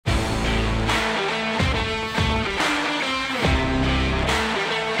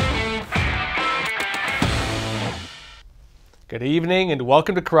Good evening and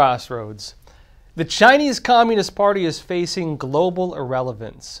welcome to Crossroads. The Chinese Communist Party is facing global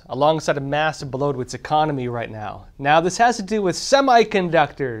irrelevance alongside a massive blow to its economy right now. Now this has to do with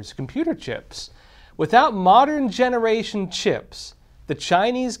semiconductors, computer chips. Without modern generation chips, the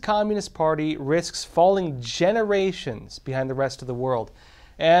Chinese Communist Party risks falling generations behind the rest of the world.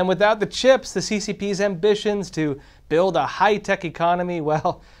 And without the chips, the CCP's ambitions to build a high-tech economy,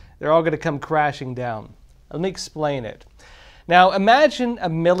 well, they're all going to come crashing down. Let me explain it. Now, imagine a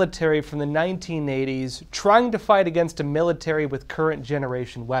military from the 1980s trying to fight against a military with current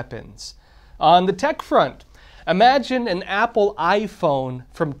generation weapons. On the tech front, imagine an Apple iPhone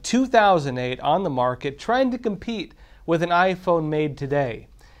from 2008 on the market trying to compete with an iPhone made today.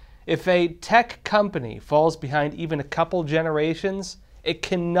 If a tech company falls behind even a couple generations, it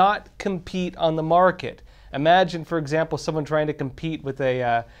cannot compete on the market. Imagine, for example, someone trying to compete with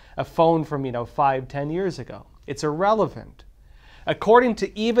a phone from 5-10 years ago. It's irrelevant. According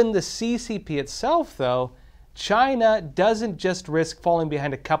to even the CCP itself, though, China doesn't just risk falling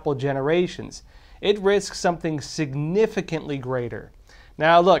behind a couple generations. It risks something significantly greater.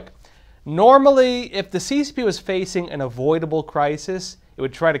 Now look, normally if the CCP was facing an avoidable crisis, it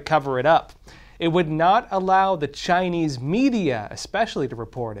would try to cover it up. It would not allow the Chinese media especially to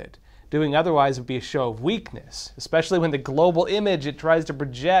report it. Doing otherwise would be a show of weakness, especially when the global image it tries to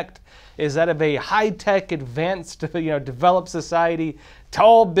project is that of a high-tech, advanced, developed society,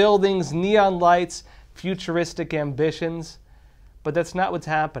 tall buildings, neon lights, futuristic ambitions. But that's not what's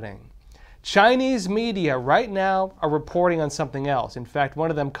happening. Chinese media right now are reporting on something else. In fact, one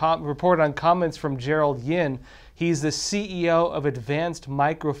of them reported on comments from Gerald Yin. He's the CEO of Advanced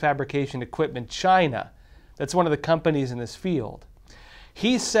Microfabrication Equipment China. That's one of the companies in this field.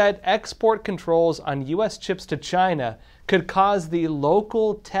 He said export controls on U.S. chips to China could cause the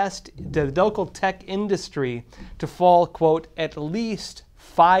local tech industry to fall, quote, at least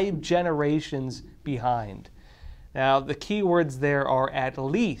 5 generations behind. Now, the key words there are at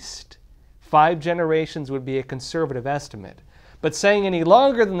least. 5 generations would be a conservative estimate. But saying any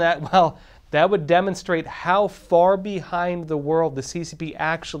longer than that, well, that would demonstrate how far behind the world the CCP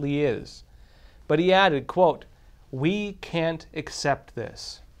actually is. But he added, quote, "We can't accept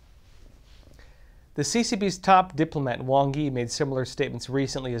this." The CCP's top diplomat, Wang Yi, made similar statements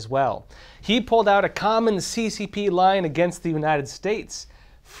recently as well. He pulled out a common CCP line against the United States,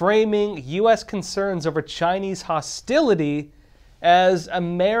 framing U.S. concerns over Chinese hostility as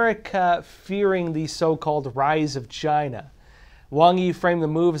America fearing the so-called rise of China. Wang Yi framed the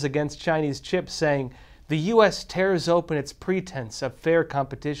moves against Chinese chips, saying, "The U.S. tears open its pretense of fair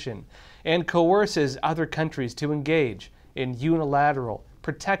competition and coerces other countries to engage in unilateral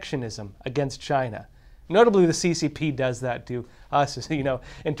protectionism against China." Notably, the CCP does that to us,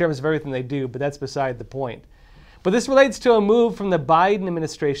 in terms of everything they do, but that's beside the point. But this relates to a move from the Biden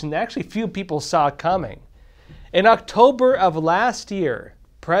administration that actually few people saw coming. In October of last year,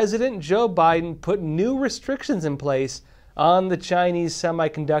 President Joe Biden put new restrictions in place on the Chinese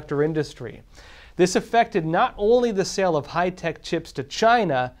semiconductor industry. This affected not only the sale of high-tech chips to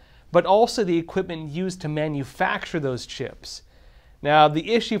China, but also the equipment used to manufacture those chips. Now,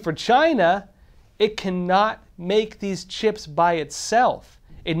 the issue for China, it cannot make these chips by itself.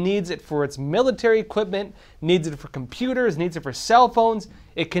 It needs it for its military equipment, needs it for computers, needs it for cell phones.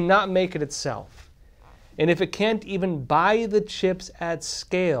 It cannot make it itself. And if it can't even buy the chips at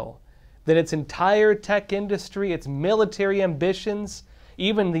scale, then its entire tech industry, its military ambitions,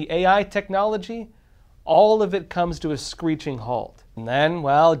 even the AI technology, all of it comes to a screeching halt. And then,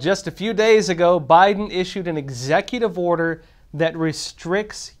 well, just a few days ago, Biden issued an executive order that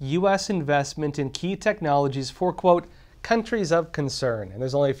restricts U.S. investment in key technologies for, quote, countries of concern. And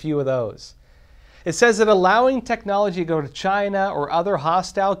there's only a few of those. It says that allowing technology to go to China or other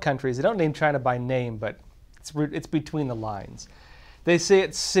hostile countries, they don't name China by name, but it's between the lines. They say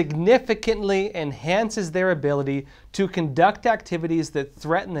it significantly enhances their ability to conduct activities that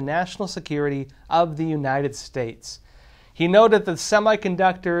threaten the national security of the United States. He noted that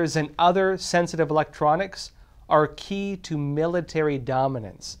semiconductors and other sensitive electronics are key to military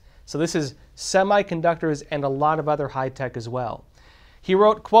dominance. So this is semiconductors and a lot of other high-tech as well. He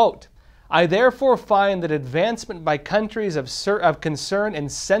wrote, quote, "I therefore find that advancement by countries of concern in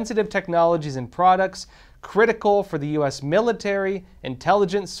sensitive technologies and products critical for the U.S. military,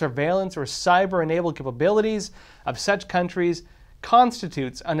 intelligence, surveillance, or cyber-enabled capabilities of such countries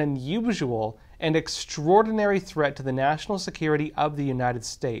constitutes an unusual and extraordinary threat to the national security of the United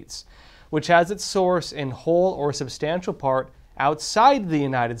States, which has its source in whole or substantial part outside the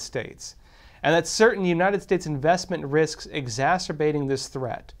United States, and that certain United States investment risks exacerbating this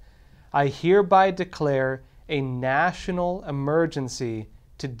threat. I hereby declare a national emergency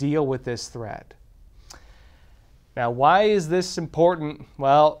to deal with this threat. Now, why is this important?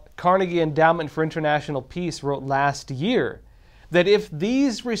 Well, Carnegie Endowment for International Peace wrote last year that if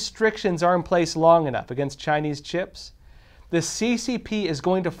these restrictions are in place long enough against Chinese chips, the CCP is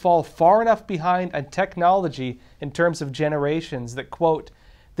going to fall far enough behind on technology in terms of generations that, quote,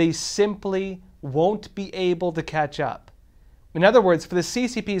 they simply won't be able to catch up. In other words, for the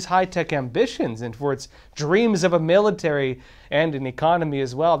CCP's high-tech ambitions and for its dreams of a military and an economy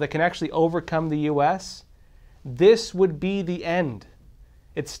as well that can actually overcome the U.S., this would be the end.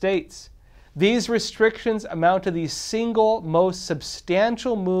 It states, these restrictions amount to the single most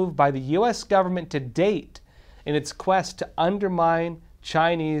substantial move by the U.S. government to date in its quest to undermine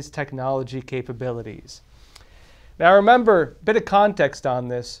Chinese technology capabilities. Now remember, a bit of context on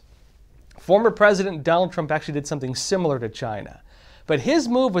this. Former President Donald Trump actually did something similar to China, but his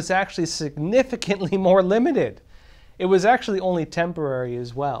move was actually significantly more limited. It was actually only temporary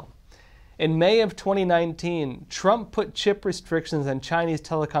as well. In May of 2019, Trump put chip restrictions on Chinese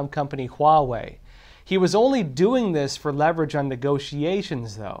telecom company Huawei. He was only doing this for leverage on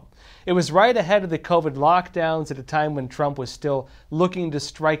negotiations, though. It was right ahead of the COVID lockdowns at a time when Trump was still looking to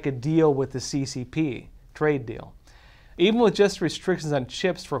strike a deal with the CCP, trade deal. Even with just restrictions on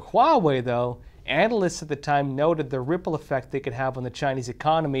chips for Huawei, though, analysts at the time noted the ripple effect they could have on the Chinese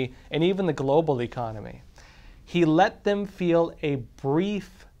economy and even the global economy. He let them feel a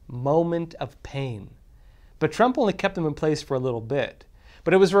brief moment of pain. But Trump only kept them in place for a little bit.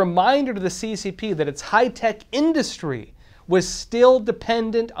 But it was a reminder to the CCP that its high-tech industry was still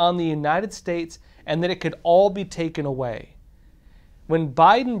dependent on the United States and that it could all be taken away. When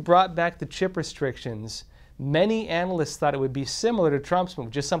Biden brought back the chip restrictions, many analysts thought it would be similar to Trump's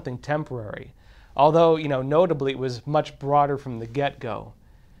move, just something temporary. Although, notably it was much broader from the get-go.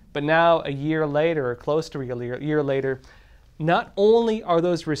 But now, a year later, or close to a year later, not only are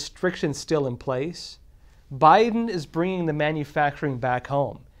those restrictions still in place, Biden is bringing the manufacturing back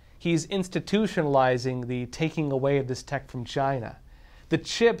home. He's institutionalizing the taking away of this tech from China. The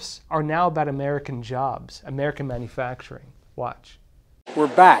chips are now about American jobs, American manufacturing. Watch. We're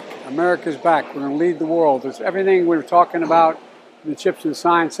back. America's back. We're going to lead the world. There's everything we were talking about in the Chips and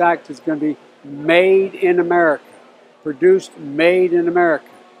Science Act is going to be made in America, produced, made in America,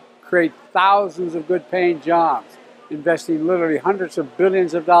 create thousands of good-paying jobs, investing literally hundreds of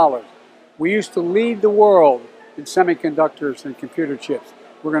billions of dollars. We used to lead the world in semiconductors and computer chips.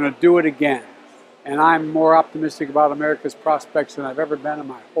 We're going to do it again. And I'm more optimistic about America's prospects than I've ever been in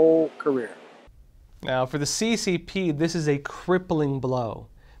my whole career. Now, for the CCP, this is a crippling blow.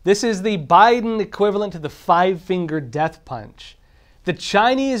 This is the Biden equivalent to the five-finger death punch. The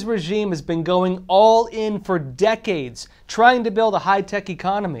Chinese regime has been going all in for decades, trying to build a high-tech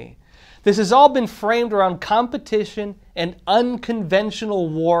economy. This has all been framed around competition and unconventional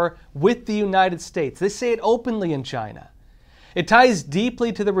war with the United States. They say it openly in China. It ties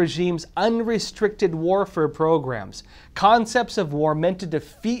deeply to the regime's unrestricted warfare programs, concepts of war meant to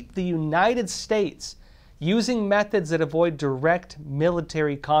defeat the United States using methods that avoid direct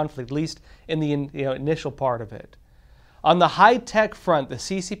military conflict, at least in the initial part of it. On the high-tech front, the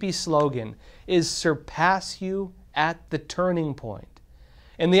CCP slogan is "Surpass you at the turning point."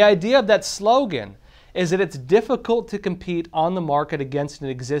 And the idea of that slogan is that it's difficult to compete on the market against an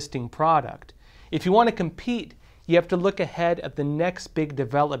existing product. If you want to compete, you have to look ahead at the next big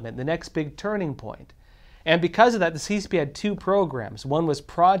development, the next big turning point. And because of that, the CCP had two programs. One was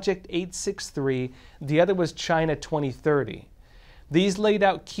Project 863, the other was China 2030. These laid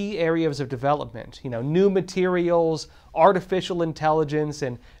out key areas of development, new materials, artificial intelligence,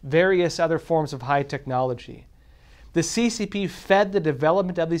 and various other forms of high technology. The CCP fed the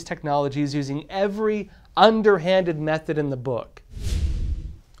development of these technologies using every underhanded method in the book.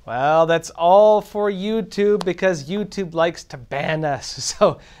 Well, that's all for YouTube because YouTube likes to ban us.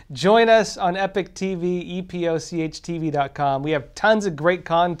 So join us on Epic TV, epochtv.com. We have tons of great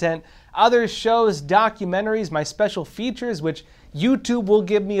content, other shows, documentaries, my special features, which YouTube will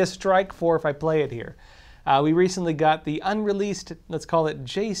give me a strike for if I play it here. We recently got the unreleased, let's call it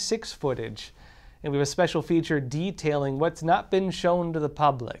J6 footage. And we have a special feature detailing what's not been shown to the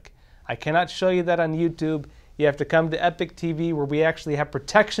public. I cannot show you that on YouTube. You have to come to Epic TV where we actually have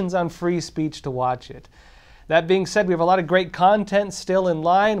protections on free speech to watch it. That being said, we have a lot of great content still in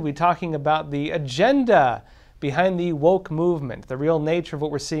line. We're talking about the agenda behind the woke movement, the real nature of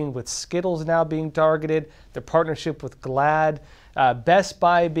what we're seeing with Skittles now being targeted, the partnership with Glad, Best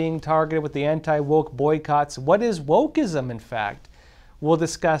Buy being targeted with the anti-woke boycotts. What is wokeism, in fact? We'll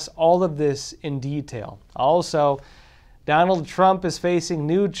discuss all of this in detail. Also, Donald Trump is facing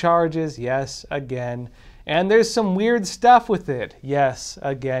new charges, yes, again. And there's some weird stuff with it, yes,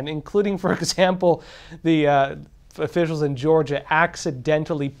 again, including, for example, the officials in Georgia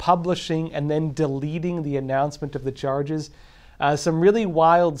accidentally publishing and then deleting the announcement of the charges. Some really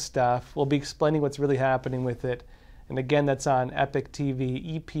wild stuff. We'll be explaining what's really happening with it. And again, that's on Epoch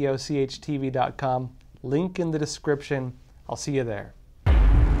TV, epochtv.com. Link in the description. I'll see you there.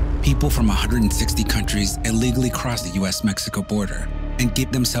 People from 160 countries illegally cross the U.S.-Mexico border and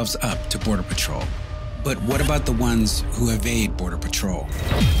give themselves up to Border Patrol. But what about the ones who evade Border Patrol?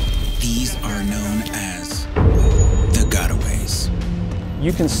 These are known as the gotaways.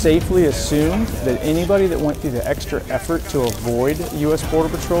 You can safely assume that anybody that went through the extra effort to avoid U.S. Border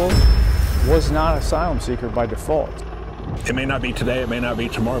Patrol was not an asylum seeker by default. It may not be today, it may not be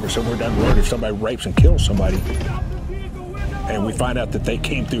tomorrow, but somewhere down the road, if somebody rapes and kills somebody, and we find out that they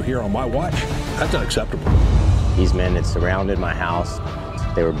came through here on my watch, that's unacceptable. These men had surrounded my house.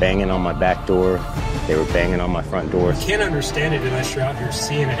 They were banging on my back door. They were banging on my front door. You can't understand it unless you're out here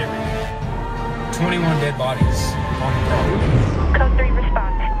seeing it every day. 21 dead bodies on the property. Code 3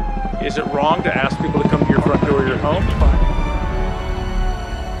 response. Is it wrong to ask people to come to your front door of your home?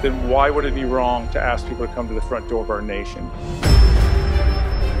 Then why would it be wrong to ask people to come to the front door of our nation?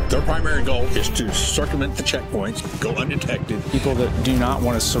 Their primary goal is to circumvent the checkpoints, go undetected. People that do not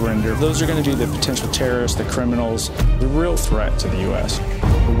want to surrender, those are going to be the potential terrorists, the criminals, the real threat to the U.S.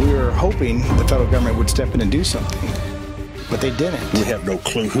 We were hoping the federal government would step in and do something, but they didn't. We have no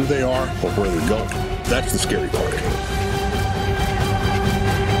clue who they are or where they're going. That's the scary part.